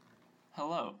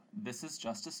Hello, this is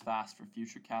Justice Fast for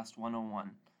FutureCast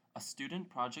 101, a student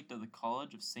project of the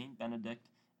College of St. Benedict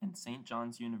and St.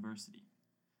 John's University.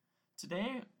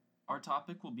 Today, our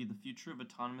topic will be the future of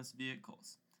autonomous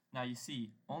vehicles. Now you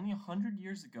see, only 100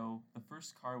 years ago, the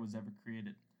first car was ever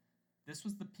created. This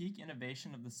was the peak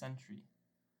innovation of the century.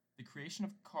 The creation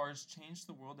of cars changed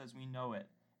the world as we know it,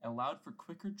 and allowed for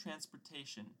quicker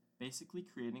transportation, basically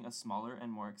creating a smaller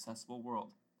and more accessible world.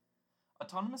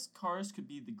 Autonomous cars could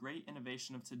be the great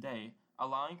innovation of today,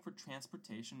 allowing for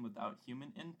transportation without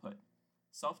human input.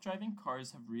 Self-driving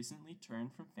cars have recently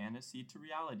turned from fantasy to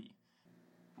reality.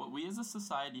 What we as a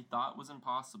society thought was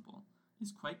impossible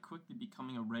is quite quickly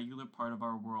becoming a regular part of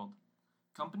our world.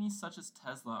 Companies such as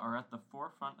Tesla are at the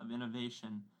forefront of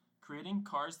innovation, creating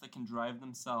cars that can drive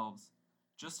themselves.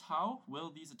 Just how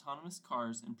will these autonomous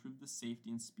cars improve the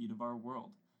safety and speed of our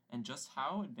world? And just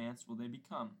how advanced will they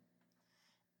become?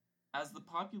 As the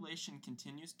population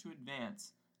continues to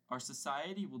advance, our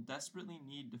society will desperately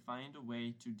need to find a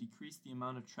way to decrease the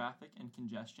amount of traffic and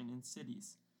congestion in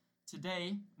cities.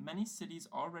 Today, many cities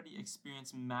already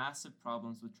experience massive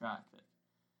problems with traffic.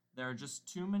 There are just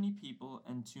too many people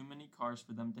and too many cars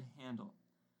for them to handle.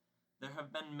 There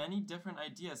have been many different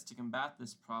ideas to combat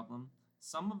this problem,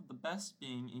 some of the best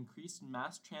being increased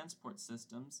mass transport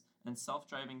systems and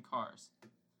self-driving cars.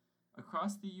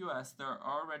 Across the U.S., there are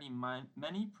already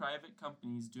many private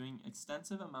companies doing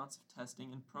extensive amounts of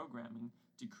testing and programming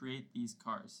to create these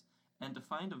cars, and to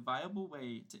find a viable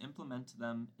way to implement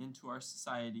them into our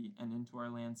society and into our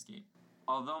landscape.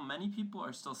 Although many people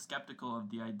are still skeptical of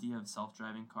the idea of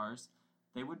self-driving cars,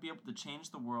 they would be able to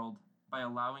change the world by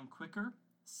allowing quicker,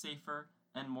 safer,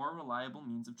 and more reliable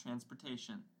means of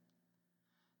transportation.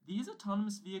 These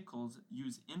autonomous vehicles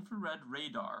use infrared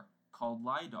radar, called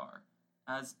LiDAR,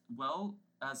 as well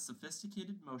as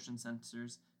sophisticated motion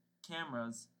sensors,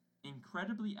 cameras,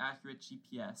 incredibly accurate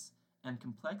GPS, and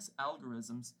complex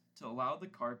algorithms to allow the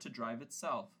car to drive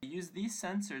itself. They use these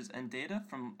sensors and data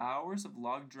from hours of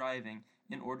logged driving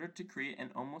in order to create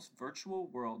an almost virtual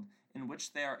world in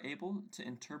which they are able to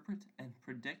interpret and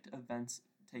predict events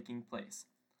taking place.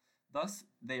 Thus,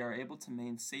 they are able to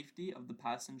maintain safety of the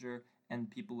passenger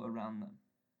and people around them.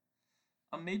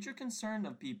 A major concern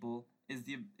of people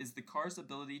is the car's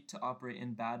ability to operate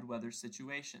in bad weather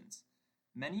situations.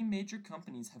 Many major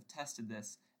companies have tested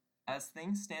this. As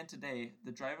things stand today,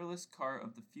 the driverless car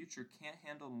of the future can't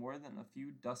handle more than a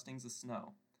few dustings of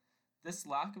snow. This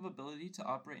lack of ability to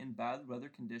operate in bad weather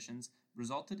conditions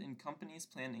resulted in companies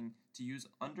planning to use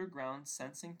underground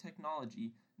sensing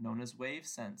technology known as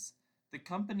WaveSense. The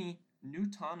company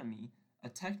Nutonomy, a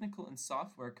technical and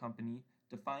software company,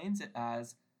 defines it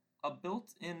as a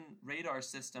built-in radar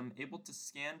system able to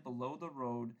scan below the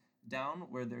road down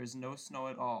where there is no snow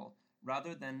at all,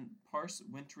 rather than sparse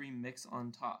wintry mix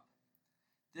on top.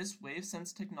 This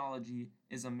WaveSense technology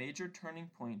is a major turning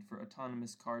point for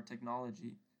autonomous car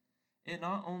technology. It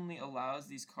not only allows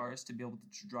these cars to be able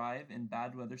to drive in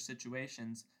bad weather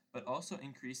situations, but also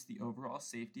increase the overall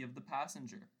safety of the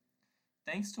passenger.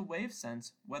 Thanks to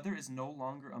WaveSense, weather is no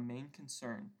longer a main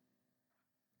concern.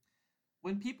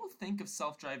 When people think of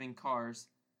self-driving cars,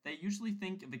 they usually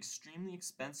think of extremely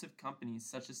expensive companies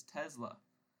such as Tesla.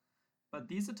 But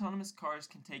these autonomous cars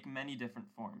can take many different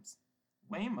forms.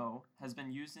 Waymo has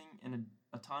been using an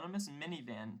autonomous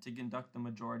minivan to conduct the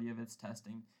majority of its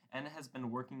testing, and it has been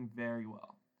working very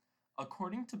well.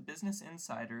 According to Business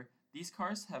Insider, these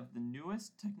cars have the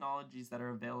newest technologies that are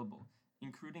available,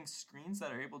 including screens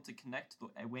that are able to connect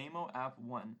to the Waymo App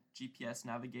 1 GPS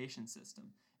navigation system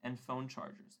and phone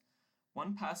chargers.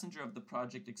 One passenger of the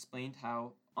project explained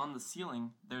how, on the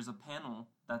ceiling, there's a panel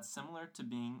that's similar to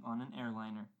being on an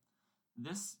airliner.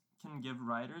 This can give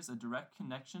riders a direct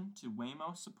connection to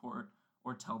Waymo support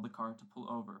or tell the car to pull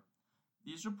over.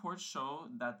 These reports show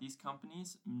that these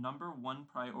companies' number one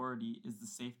priority is the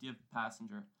safety of the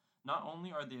passenger. Not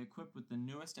only are they equipped with the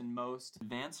newest and most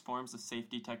advanced forms of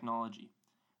safety technology,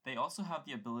 they also have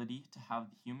the ability to have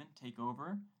the human take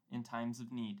over in times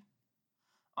of need.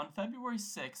 On February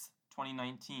 6,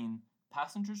 2019,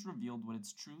 passengers revealed what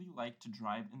it's truly like to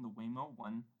drive in the Waymo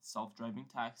 1 self-driving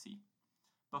taxi.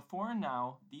 Before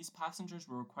now, these passengers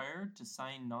were required to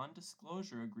sign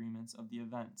non-disclosure agreements of the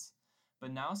events,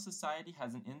 but now society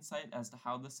has an insight as to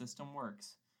how the system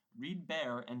works. Reed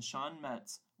Baer and Sean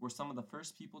Metz were some of the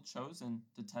first people chosen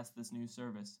to test this new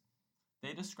service.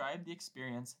 They described the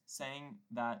experience, saying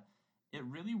that it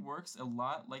really works a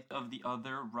lot like of the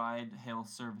other ride-hail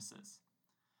services,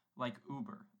 like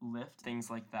Uber, Lyft, things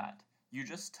like that. You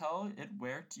just tell it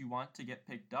where you want to get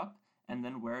picked up and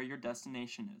then where your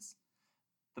destination is.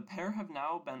 The pair have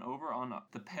now been on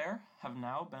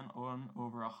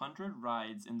over 100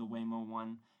 rides in the Waymo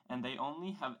One, and they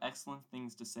only have excellent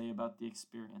things to say about the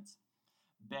experience.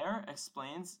 Bear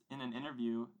explains in an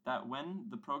interview that when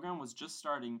the program was just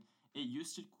starting, it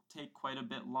used to take quite a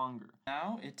bit longer.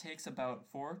 Now it takes about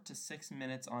 4 to 6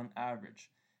 minutes on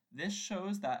average. This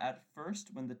shows that at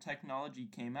first, when the technology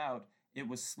came out, it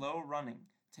was slow running,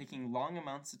 taking long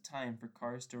amounts of time for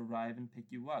cars to arrive and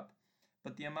pick you up.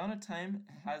 But the amount of time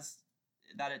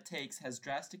that it takes has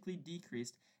drastically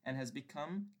decreased and has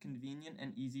become convenient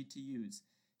and easy to use.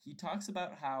 He talks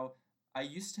about how I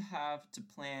used to have to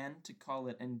plan to call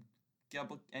it and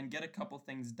get a couple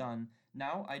things done.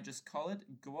 Now I just call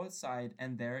it, go outside,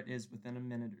 and there it is within a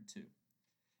minute or two.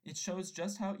 It shows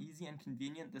just how easy and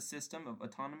convenient the system of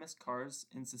autonomous cars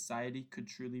in society could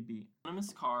truly be.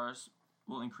 Autonomous cars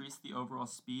will increase the overall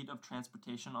speed of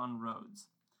transportation on roads.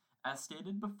 As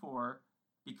stated before,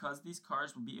 because these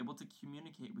cars will be able to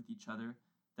communicate with each other,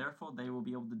 therefore they will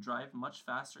be able to drive much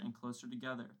faster and closer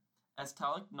together. As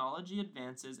technology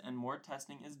advances and more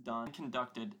testing is done and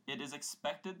conducted, it is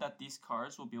expected that these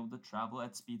cars will be able to travel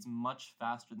at speeds much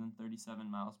faster than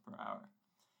 37 miles per hour.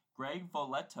 Greg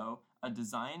Voletto, a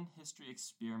design history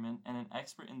experiment and an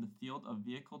expert in the field of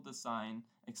vehicle design,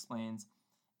 explains,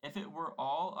 "If it were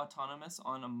all autonomous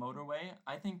on a motorway,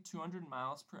 I think 200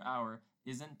 miles per hour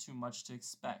isn't too much to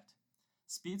expect.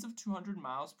 Speeds of 200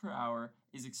 miles per hour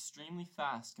is extremely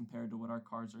fast compared to what our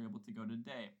cars are able to go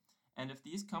today. And if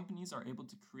these companies are able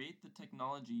to create the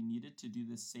technology needed to do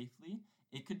this safely,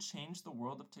 it could change the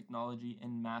world of technology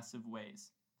in massive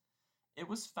ways." It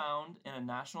was found in a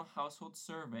national household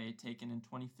survey taken in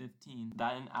 2015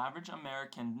 that an average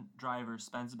American driver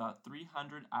spends about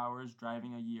 300 hours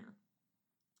driving a year.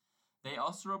 They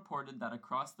also reported that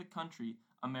across the country,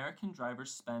 American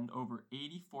drivers spend over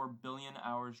 84 billion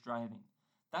hours driving.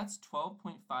 That's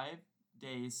 12.5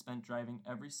 days spent driving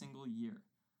every single year.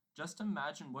 Just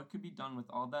imagine what could be done with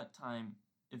all that time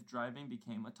if driving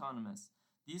became autonomous.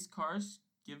 These cars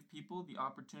give people the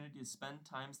opportunity to spend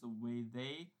times the way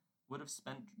they would have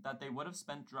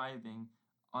spent driving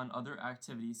on other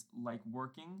activities like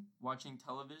working, watching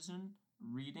television,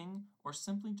 reading, or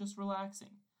simply just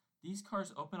relaxing. These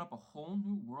cars open up a whole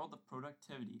new world of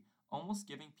productivity, almost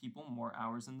giving people more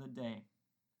hours in the day.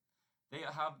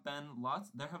 There have been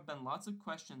lots of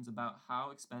questions about how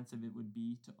expensive it would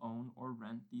be to own or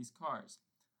rent these cars.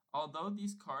 Although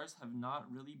these cars have not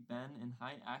really been in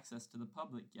high access to the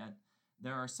public yet,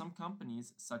 there are some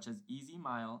companies such as Easy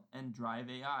Mile and Drive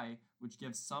AI which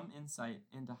give some insight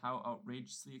into how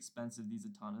outrageously expensive these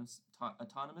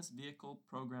autonomous vehicle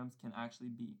programs can actually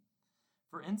be.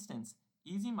 For instance,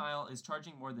 Easy Mile is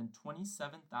charging more than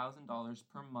 $27,000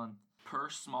 per month per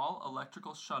small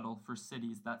electrical shuttle for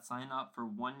cities that sign up for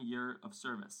 1 year of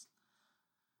service.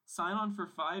 Sign on for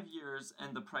 5 years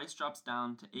and the price drops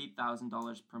down to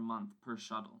 $8,000 per month per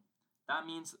shuttle. That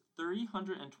means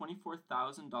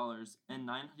 $324,000 and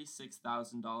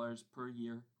 $96,000 per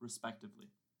year,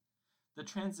 respectively. The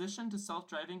transition to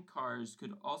self-driving cars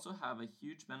could also have a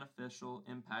huge beneficial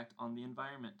impact on the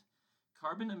environment.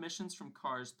 Carbon emissions from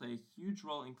cars play a huge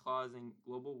role in causing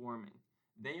global warming.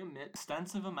 They emit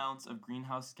extensive amounts of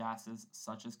greenhouse gases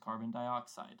such as carbon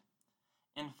dioxide.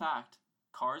 In fact,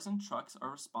 cars and trucks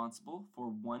are responsible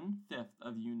for 1/5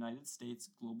 of the United States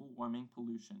global warming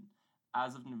pollution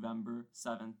as of November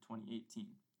 7,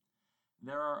 2018.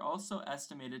 There are also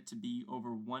estimated to be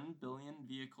over 1 billion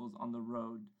vehicles on the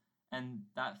road, and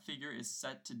that figure is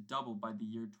set to double by the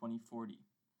year 2040.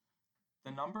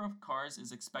 The number of cars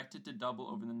is expected to double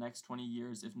over the next 20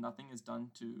 years if nothing is done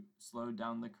to slow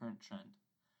down the current trend.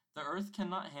 The Earth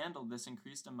cannot handle this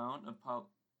increased amount of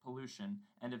pollution,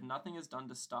 and if nothing is done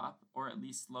to stop or at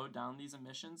least slow down these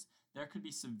emissions, there could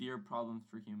be severe problems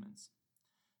for humans.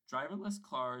 Driverless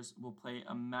cars will play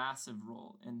a massive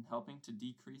role in helping to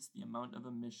decrease the amount of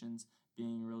emissions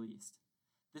being released.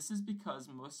 This is because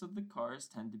most of the cars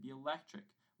tend to be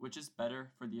electric, which is better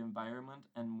for the environment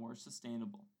and more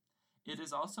sustainable. It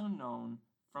is also known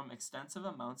from extensive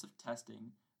amounts of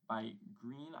testing by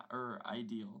Green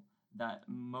Ideal that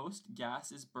most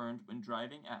gas is burned when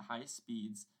driving at high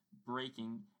speeds,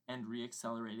 braking, and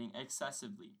reaccelerating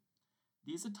excessively.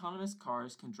 These autonomous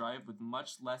cars can drive with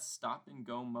much less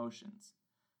stop-and-go motions.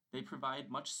 They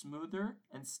provide much smoother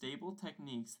and stable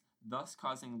techniques, thus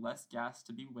causing less gas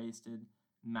to be wasted,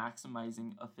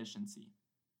 maximizing efficiency.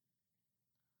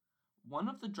 One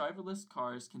of the driverless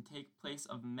cars can take place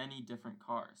of many different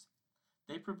cars.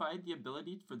 They provide the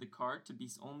ability for the car to be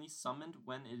only summoned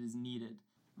when it is needed.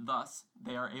 Thus,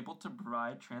 they are able to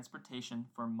provide transportation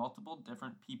for multiple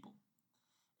different people.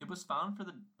 It was found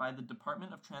by the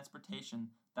Department of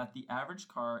Transportation that the average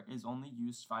car is only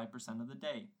used 5% of the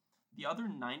day. The other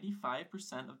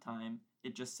 95% of time,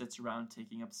 it just sits around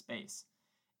taking up space.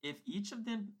 If each of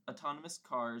the autonomous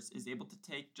cars is able to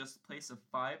take just the place of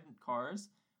 5 cars,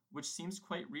 which seems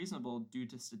quite reasonable due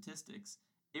to statistics,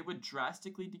 it would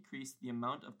drastically decrease the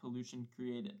amount of pollution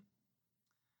created.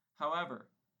 However,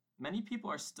 many people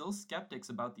are still skeptics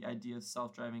about the idea of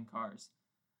self-driving cars.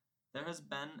 There has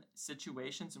been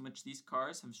situations in which these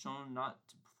cars have shown not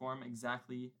to perform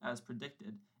exactly as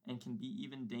predicted and can be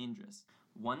even dangerous.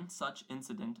 One such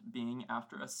incident being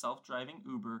after a self-driving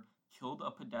Uber killed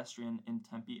a pedestrian in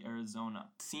Tempe, Arizona.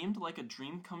 It seemed like a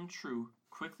dream come true,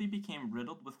 quickly became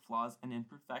riddled with flaws and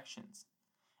imperfections.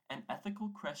 An ethical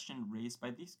question raised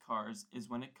by these cars is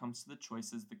when it comes to the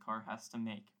choices the car has to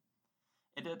make.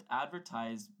 It had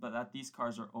advertised that these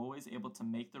cars are always able to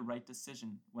make the right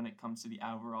decision when it comes to the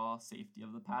overall safety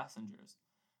of the passengers.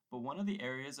 But one of the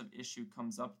areas of issue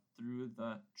comes up through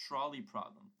the trolley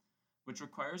problem, which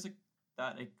requires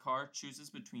that a car chooses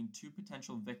between two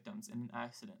potential victims in an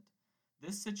accident.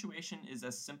 This situation is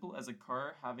as simple as a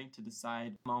car having to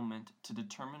decide a moment to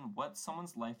determine what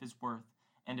someone's life is worth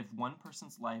and if one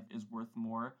person's life is worth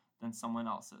more than someone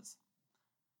else's.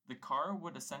 The car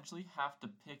would essentially have to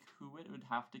pick who it would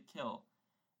have to kill.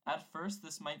 At first,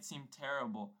 this might seem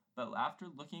terrible, but after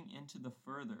looking into the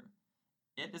further,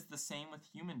 it is the same with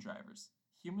human drivers.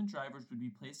 Human drivers would be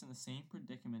placed in the same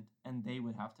predicament, and they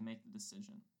would have to make the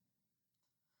decision.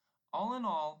 All in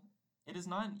all, it is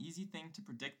not an easy thing to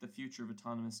predict the future of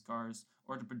autonomous cars,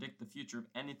 or to predict the future of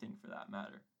anything for that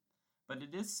matter. But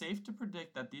it is safe to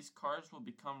predict that these cars will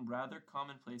become rather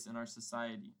commonplace in our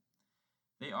society.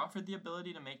 They offer the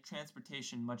ability to make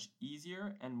transportation much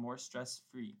easier and more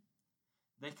stress-free.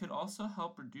 They could also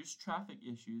help reduce traffic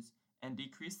issues and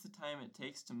decrease the time it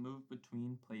takes to move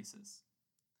between places.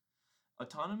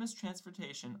 Autonomous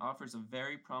transportation offers a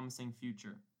very promising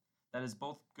future that is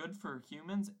both good for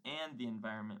humans and the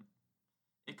environment.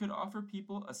 It could offer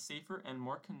people a safer and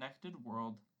more connected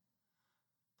world.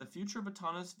 The future of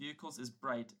autonomous vehicles is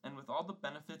bright, and with all the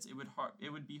benefits, it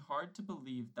would be hard to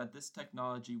believe that this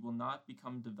technology will not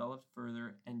become developed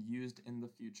further and used in the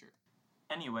future.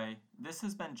 Anyway, this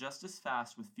has been Just as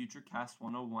Fast with FutureCast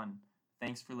 101.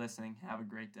 Thanks for listening. Have a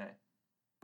great day.